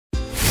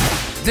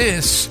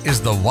This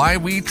is the Why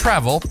We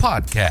Travel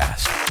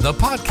podcast, the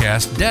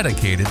podcast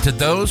dedicated to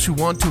those who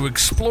want to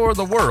explore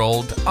the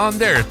world on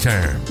their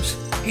terms.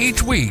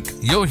 Each week,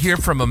 you'll hear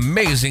from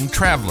amazing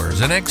travelers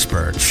and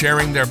experts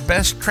sharing their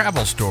best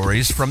travel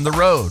stories from the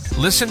road.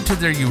 Listen to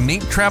their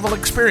unique travel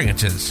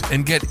experiences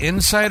and get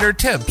insider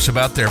tips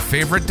about their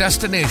favorite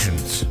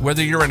destinations.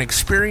 Whether you're an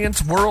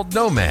experienced world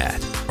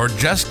nomad or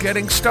just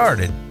getting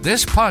started,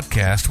 this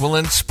podcast will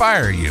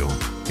inspire you,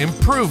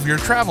 improve your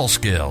travel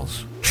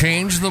skills,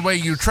 change the way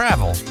you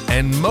travel,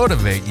 and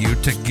motivate you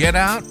to get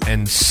out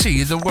and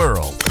see the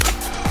world.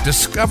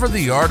 Discover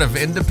the art of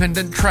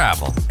independent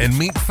travel and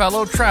meet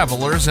fellow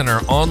travelers in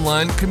our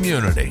online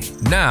community.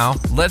 Now,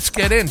 let's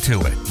get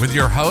into it with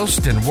your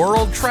host and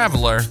world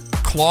traveler,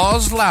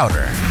 Claus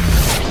Lauter.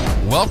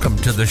 Welcome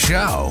to the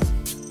show.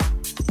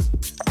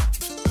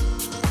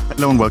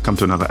 Hello and welcome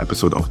to another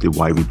episode of the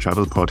Why We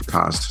Travel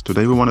podcast.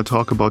 Today we want to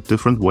talk about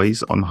different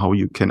ways on how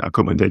you can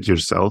accommodate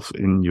yourself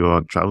in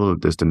your travel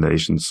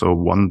destination. So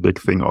one big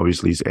thing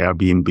obviously is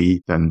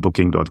Airbnb, then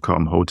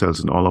Booking.com, hotels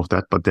and all of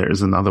that. But there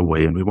is another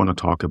way and we want to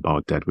talk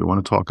about that. We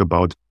want to talk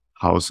about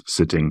house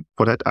sitting.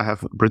 For that, I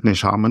have Brittany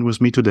Sharman with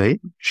me today.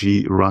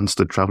 She runs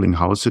the Traveling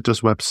House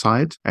Sitters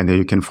website, and there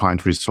you can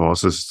find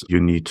resources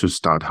you need to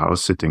start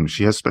house sitting.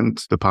 She has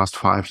spent the past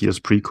 5 years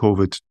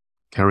pre-COVID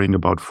carrying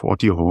about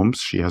 40 homes.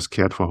 She has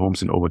cared for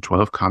homes in over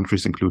 12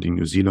 countries, including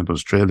New Zealand,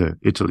 Australia,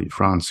 Italy,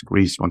 France,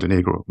 Greece,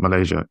 Montenegro,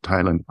 Malaysia,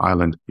 Thailand,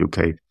 Ireland,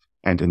 UK,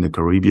 and in the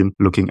Caribbean,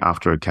 looking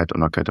after a cat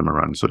on a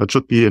catamaran. So that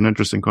should be an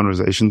interesting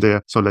conversation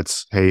there. So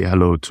let's say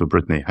hello to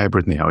Brittany. Hi,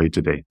 Brittany. How are you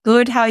today?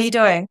 Good. How are you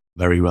doing?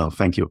 Very well.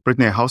 Thank you.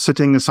 Brittany, house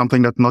sitting is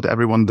something that not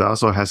everyone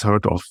does or has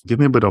heard of. Give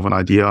me a bit of an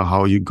idea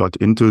how you got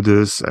into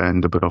this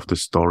and a bit of the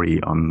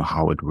story on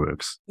how it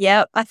works.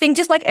 Yeah, I think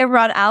just like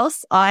everyone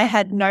else, I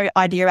had no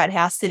idea about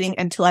house sitting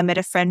until I met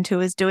a friend who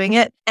was doing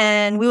it.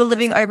 And we were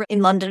living over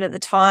in London at the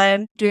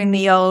time, doing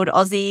the old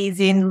Aussies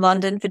in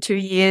London for 2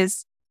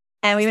 years.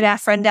 And we met our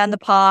friend down the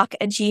park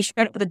and she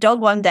showed up with a dog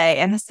one day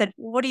and I said,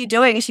 what are you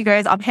doing? And she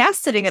goes, I'm house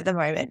sitting at the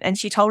moment. And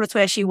she told us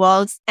where she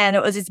was. And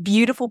it was this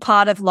beautiful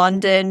part of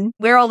London.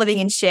 We're all living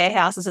in share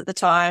houses at the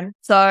time.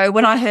 So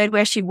when I heard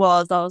where she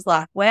was, I was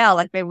like, wow,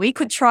 like maybe we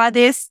could try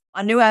this.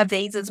 I knew our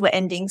visas were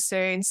ending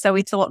soon. So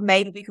we thought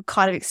maybe we could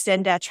kind of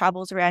extend our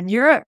travels around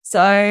Europe.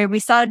 So we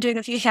started doing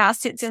a few house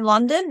sits in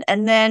London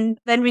and then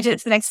we did it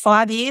for the next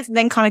 5 years and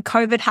then kind of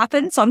COVID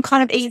happened. So I'm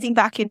kind of easing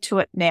back into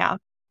it now.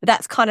 But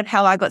that's kind of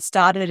how I got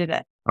started in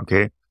it.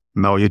 Okay.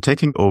 Now you're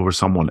taking over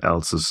someone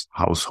else's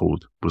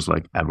household with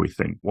like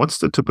everything. What's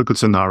the typical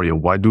scenario?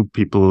 Why do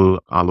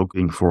people are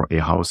looking for a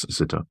house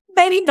sitter?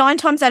 Maybe 9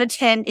 times out of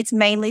 10, it's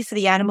mainly for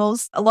the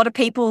animals. A lot of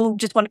people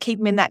just want to keep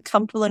them in that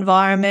comfortable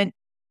environment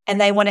and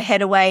they want to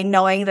head away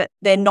knowing that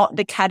they're not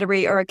the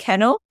cattery or a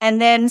kennel. And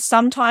then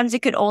sometimes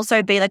it could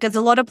also be like there's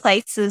a lot of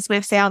places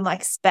we've found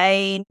like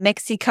Spain,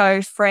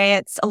 Mexico,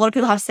 France. A lot of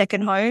people have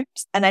second homes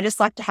and they just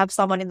like to have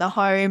someone in the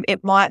home.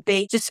 It might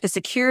be just for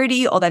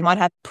security or they might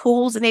have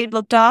pools that need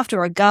looked after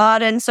or a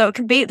garden. So it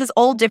can be, there's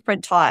all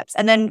different types.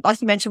 And then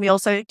like you mentioned, we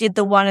also did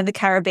the one in the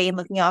Caribbean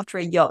looking after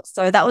a yacht.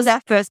 So that was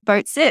our first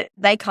boat sit.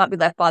 They can't be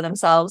left by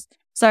themselves.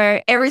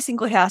 So every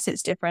single house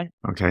is different.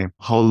 Okay.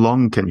 How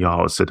long can your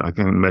house sit? I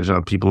can imagine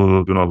that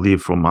people do not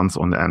leave for months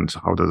on end.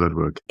 How does that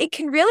work? It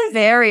can really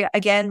vary.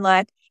 Again,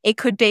 like it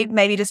could be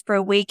maybe just for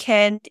a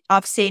weekend.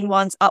 I've seen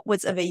ones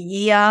upwards of a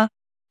year.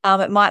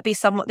 It might be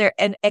they're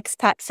an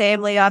expat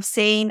family I've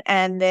seen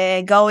and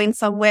they're going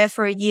somewhere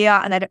for a year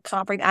and they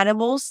can't bring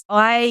animals.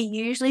 I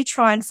usually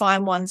try and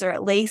find ones that are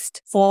at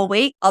least 4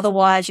 weeks.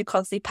 Otherwise, you're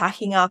constantly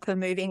packing up and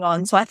moving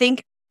on. So I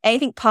think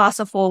anything past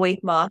a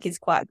 4-week mark is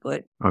quite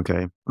good.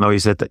 Okay. Now you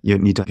said that you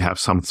need to have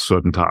some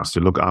certain tasks to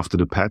look after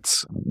the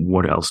pets.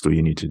 What else do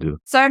you need to do?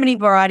 So many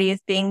variety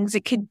of things.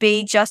 It could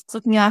be just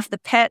looking after the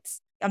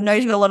pets. I've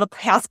noticed a lot of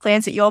house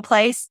plants at your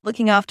place,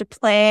 looking after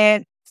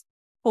plants,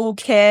 pool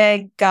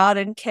care,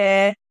 garden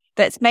care.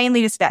 But it's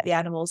mainly just about the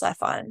animals, I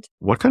find.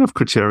 What kind of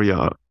criteria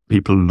are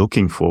people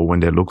looking for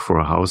when they look for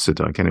a house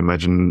sitter? I can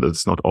imagine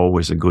it's not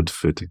always a good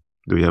fit.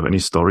 Do you have any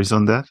stories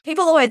on that?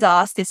 People always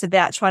ask this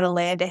about trying to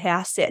land a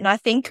house sit. And I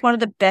think one of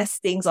the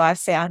best things I've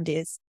found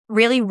is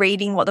really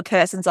reading what the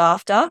person's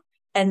after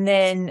and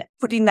then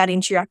putting that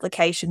into your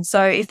application.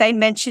 So if they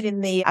mention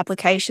in the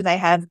application they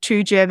have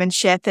 2 German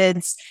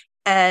Shepherds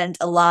and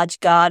a large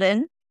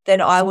garden, then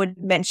I would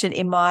mention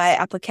in my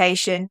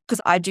application,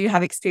 because I do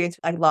have experience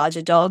with like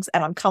larger dogs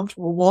and I'm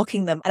comfortable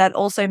walking them. And I'd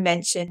also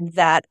mention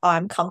that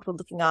I'm comfortable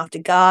looking after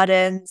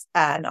gardens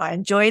and I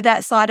enjoy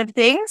that side of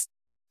things.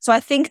 So I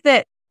think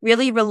that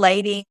really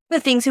relating the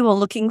things you are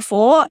looking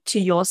for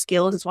to your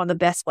skills is one of the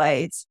best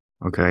ways.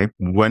 Okay.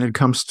 When it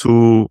comes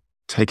to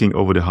taking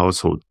over the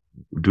household,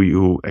 do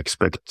you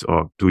expect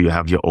or do you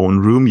have your own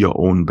room, your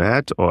own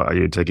bed, or are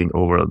you taking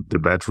over the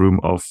bedroom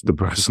of the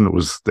person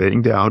who's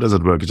staying there? How does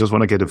it work? I just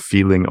want to get a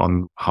feeling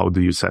on how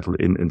do you settle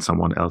in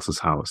someone else's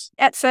house?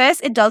 At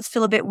first, it does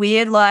feel a bit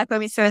weird, like when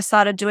we first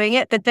started doing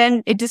it, but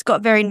then it just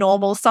got very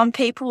normal. Some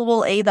people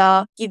will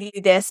either give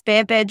you their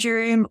spare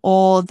bedroom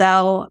or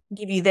they'll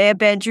give you their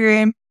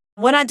bedroom.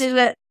 When I did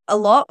it a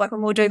lot. Like when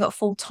we were doing it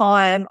full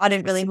time, I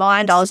didn't really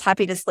mind. I was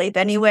happy to sleep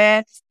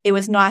anywhere. It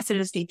was nice to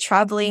just be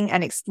traveling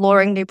and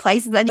exploring new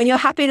places. And when you're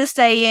happy to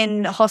stay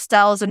in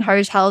hostels and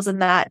hotels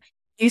and that,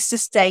 used to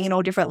staying in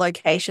all different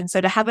locations. So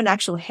to have an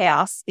actual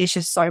house is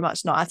just so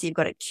much nicer. You've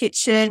got a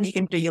kitchen, you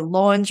can do your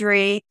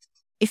laundry.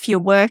 If you're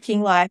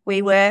working like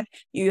we were,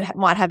 you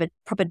might have a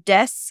proper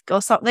desk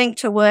or something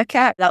to work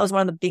at. That was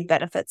one of the big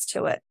benefits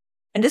to it.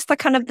 And just the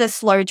kind of the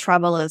slow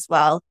travel as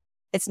well.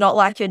 It's not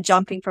like you're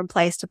jumping from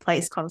place to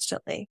place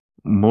constantly.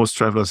 Most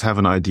travelers have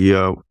an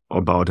idea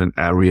about an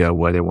area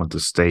where they want to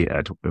stay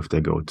at if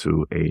they go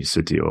to a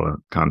city or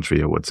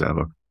country or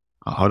whatever.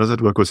 How does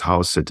it work with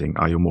house sitting?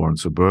 Are you more in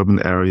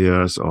suburban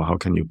areas, or how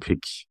can you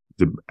pick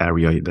the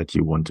area that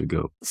you want to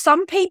go?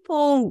 Some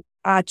people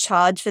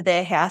charge for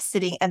their house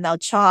sitting, and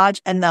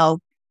they'll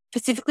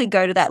specifically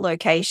go to that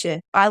location.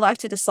 I like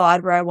to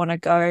decide where I want to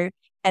go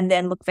and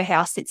then look for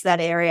house sits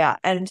that area.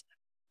 And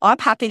I'm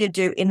happy to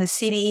do in the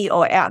city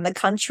or out in the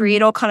country.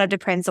 It all kind of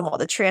depends on what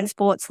the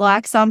transport's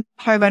like. Some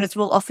homeowners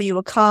will offer you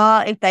a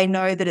car if they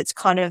know that it's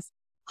kind of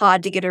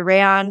hard to get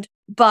around.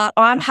 But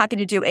I'm happy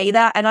to do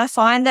either. And I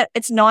find that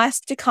it's nice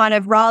to kind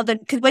of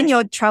because when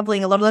you're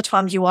traveling, a lot of the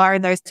times you are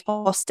in those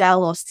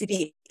hostel or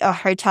city or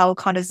hotel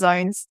kind of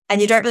zones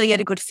and you don't really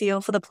get a good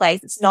feel for the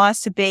place. It's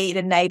nice to be in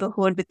a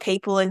neighborhood with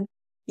people and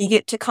you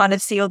get to kind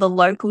of see all the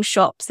local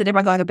shops and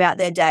everyone going about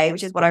their day,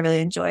 which is what I really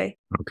enjoy.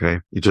 Okay.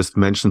 You just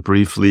mentioned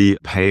briefly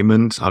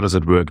payment. How does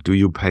it work? Do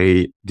you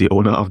pay the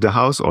owner of the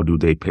house or do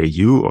they pay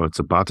you, or it's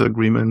a barter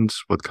agreement?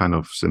 What kind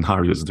of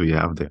scenarios do you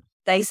have there?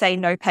 They say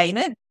no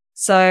payment.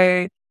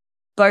 So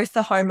both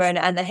the homeowner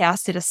and the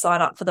house sitter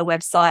sign up for the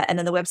website, and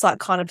then the website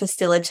kind of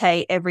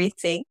facilitate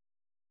everything.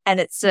 And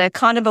it's a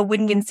kind of a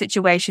win-win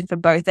situation for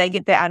both. They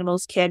get their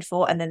animals cared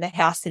for, and then the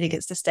house sitter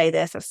gets to stay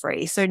there for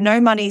free. So no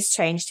money's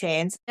changed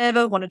hands. I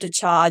never wanted to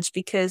charge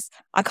because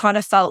I kind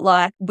of felt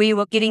like we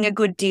were getting a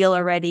good deal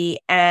already,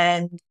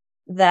 and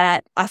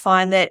that I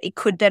find that it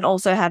could then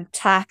also have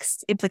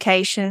tax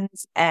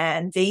implications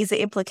and visa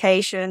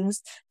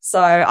implications.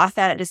 So I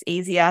found it just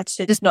easier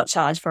to just not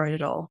charge for it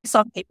at all.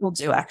 Some people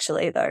do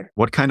actually though.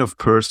 What kind of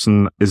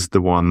person is the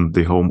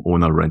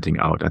homeowner renting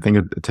out? I think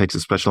it takes a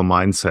special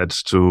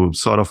mindset to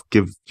sort of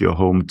give your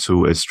home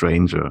to a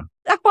stranger.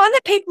 I find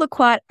that people are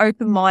quite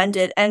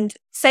open-minded, and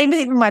same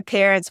thing with my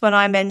parents.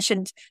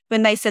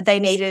 When they said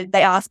they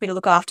asked me to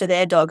look after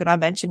their dog, and I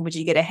mentioned, would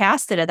you get a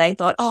house sitter? They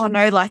thought, oh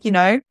no, that's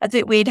a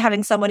bit weird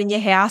having someone in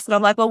your house. And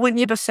I'm like, well, wouldn't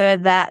you prefer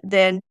that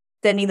than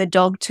sending the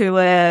dog to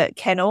a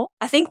kennel?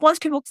 I think once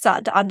people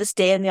start to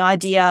understand the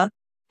idea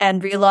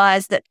and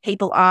realize that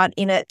people aren't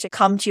in it to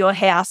come to your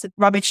house and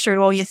rummage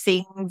through all your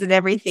things and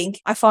everything,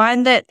 I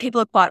find that people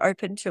are quite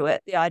open to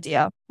it, the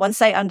idea, once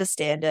they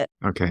understand it.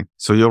 Okay.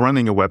 So you're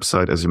running a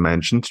website, as you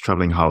mentioned,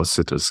 Traveling House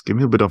Sitters. Give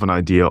me a bit of an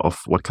idea of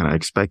what can I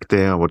expect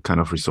there, what kind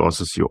of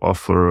resources you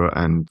offer,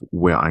 and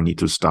where I need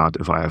to start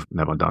if I have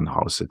never done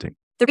house sitting.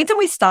 The reason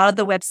we started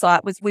the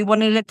website was we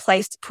wanted a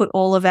place to put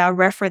all of our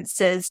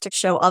references to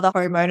show other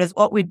homeowners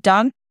what we'd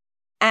done.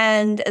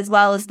 And as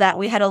well as that,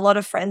 we had a lot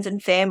of friends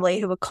and family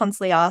who were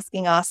constantly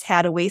asking us,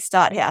 how do we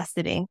start house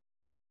sitting?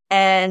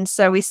 And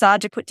so we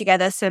started to put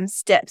together some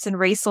steps and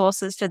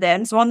resources for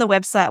them. So on the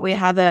website, we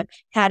have a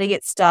how to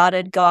get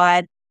started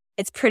guide.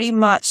 It's pretty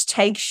much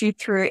takes you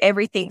through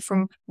everything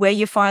from where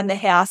you find the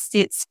house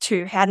sits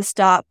to how to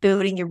start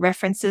building your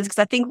references. Because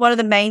I think one of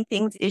the main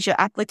things is your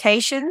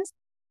applications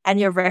and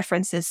your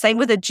references. Same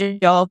with a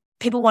job.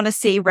 People want to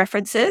see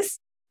references.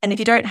 And if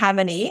you don't have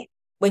any,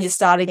 when you're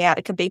starting out,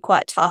 it can be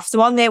quite tough. So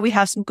on there, we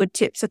have some good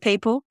tips for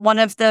people. One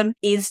of them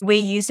is we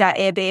used our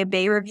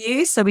Airbnb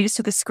reviews. So we just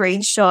took a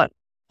screenshot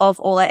of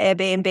all our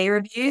Airbnb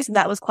reviews, and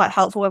that was quite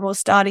helpful when we were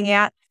starting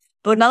out.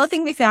 But another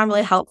thing we found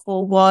really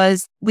helpful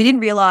was we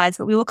didn't realize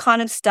that we were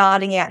kind of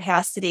starting out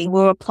house sitting. We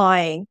were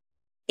applying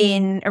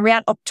in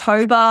around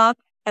October,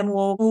 and we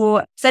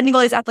were sending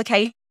all these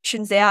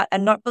applications out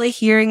and not really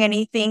hearing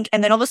anything.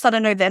 And then all of a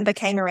sudden November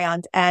came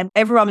around and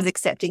everyone was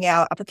accepting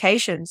our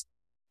applications.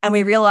 And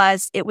we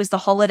realized it was the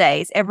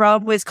holidays.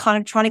 Everyone was kind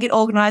of trying to get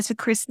organized for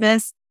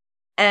Christmas,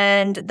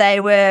 and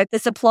the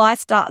supply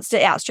starts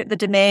to outstrip the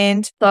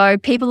demand. So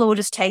people will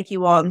just take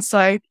you on.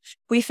 So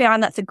we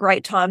found that's a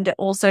great time to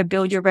also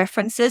build your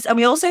references. And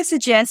we also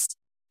suggest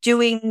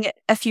doing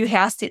a few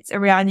house sits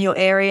around your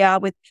area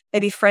with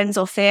maybe friends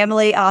or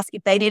family. Ask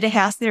if they need a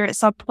house there at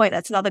some point.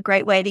 That's another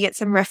great way to get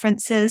some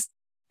references.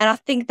 And I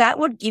think that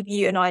would give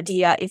you an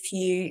idea if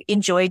you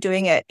enjoy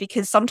doing it,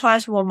 because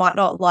sometimes people might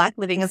not like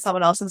living in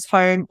someone else's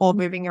home or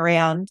moving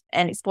around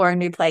and exploring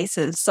new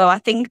places. So I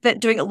think that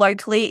doing it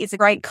locally is a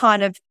great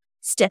kind of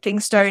stepping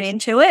stone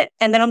into it.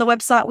 And then on the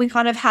website, we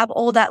kind of have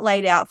all that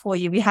laid out for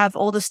you. We have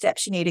all the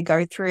steps you need to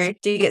go through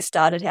to get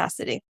started house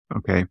sitting.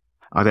 Okay.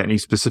 Are there any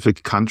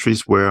specific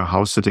countries where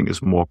house sitting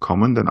is more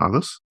common than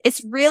others?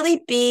 It's really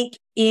big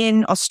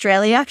in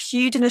Australia,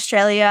 huge in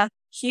Australia,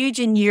 huge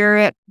in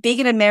Europe, big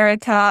in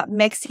America,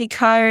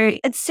 Mexico.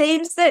 It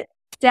seems that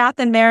South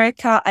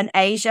America and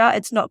Asia,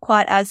 it's not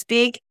quite as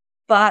big,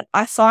 but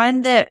I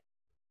find that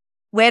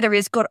where there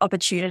is good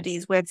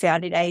opportunities, we've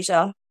found in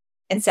Asia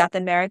in South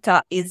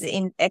America is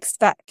in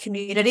expat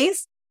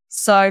communities.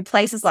 So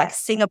places like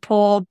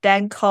Singapore,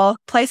 Bangkok,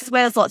 places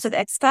where there's lots of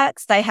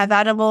expats, they have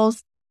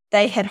animals,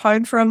 they head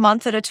home for a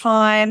month at a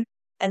time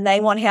and they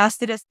want house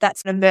sitters.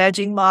 That's an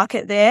emerging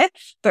market there.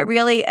 But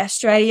really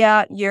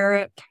Australia,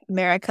 Europe,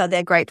 America,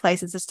 they're great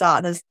places to start.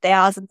 And there's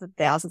thousands and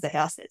thousands of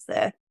house sitters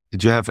there.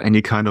 Did you have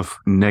any kind of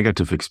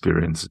negative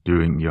experience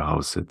during your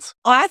house sits?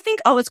 I think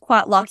I was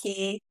quite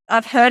lucky.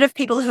 I've heard of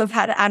people who have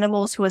had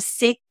animals who are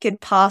sick and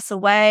pass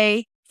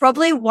away.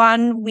 Probably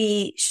one,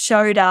 we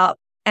showed up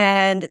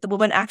and the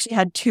woman actually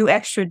had 2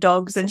 extra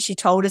dogs and she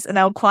told us, and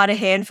they were quite a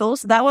handful.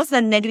 So that was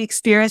a negative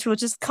experience. We were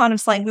just kind of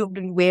something we would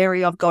be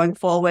wary of going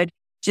forward,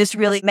 just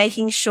really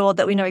making sure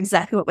that we know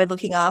exactly what we're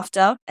looking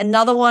after.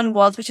 Another one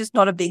was, which is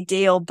not a big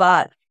deal,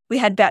 but we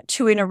had about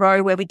 2 in a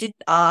row where we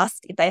didn't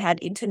ask if they had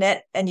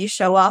internet, and you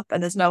show up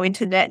and there's no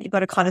internet. You've got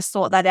to kind of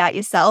sort that out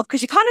yourself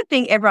because you kind of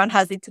think everyone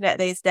has internet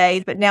these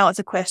days, but now it's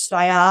a question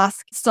I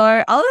ask.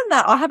 So other than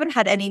that, I haven't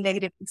had any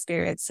negative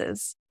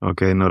experiences.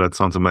 Okay, no, that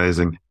sounds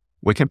amazing.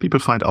 Where can people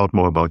find out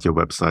more about your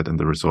website and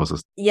the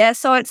resources? Yeah,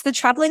 so it's the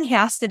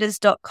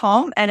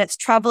travelinghousesitters.com and it's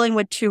traveling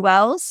with 2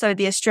 L's. So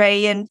the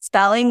Australian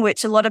spelling,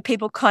 which a lot of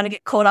people kind of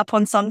get caught up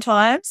on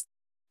sometimes.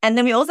 And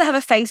then we also have a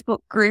Facebook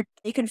group.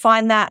 You can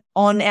find that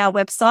on our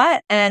website,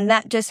 and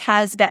that just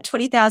has about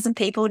 20,000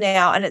 people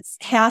now, and it's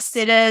house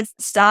sitters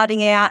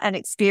starting out and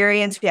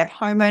experience. We have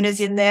homeowners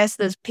in there. So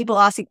there's people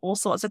asking all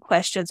sorts of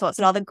questions. So it's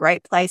another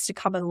great place to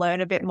come and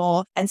learn a bit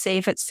more and see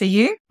if it's for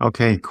you.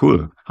 Okay,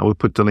 cool. I will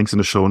put the links in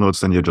the show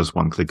notes, then you're just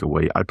one click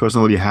away. I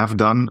personally have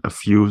done a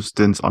few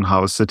stints on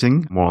house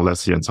sitting, more or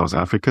less here in South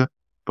Africa.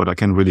 But I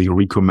can really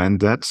recommend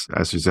that.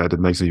 As you said, it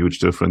makes a huge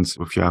difference.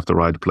 If you have the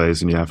right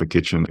place and you have a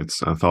kitchen,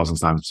 it's 1,000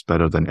 times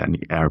better than any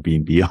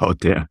Airbnb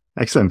out there.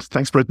 Excellent.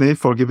 Thanks, Brittany,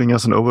 for giving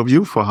us an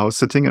overview for house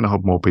sitting. And I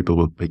hope more people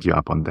will pick you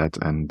up on that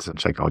and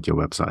check out your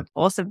website.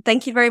 Awesome.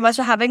 Thank you very much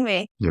for having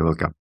me. You're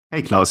welcome.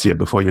 Hey, Klaus here.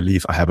 Before you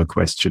leave, I have a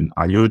question.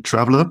 Are you a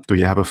traveler? Do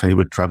you have a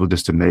favorite travel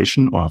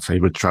destination or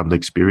favorite travel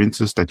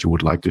experiences that you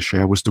would like to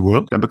share with the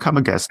world? Then become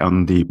a guest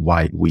on the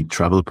Why We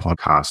Travel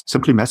podcast.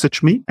 Simply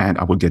message me and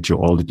I will get you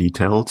all the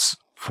details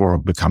for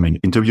becoming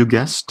interview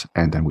guest,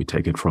 and then we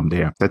take it from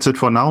there. That's it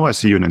for now. I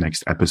see you in the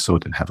next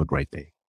episode and have a great day.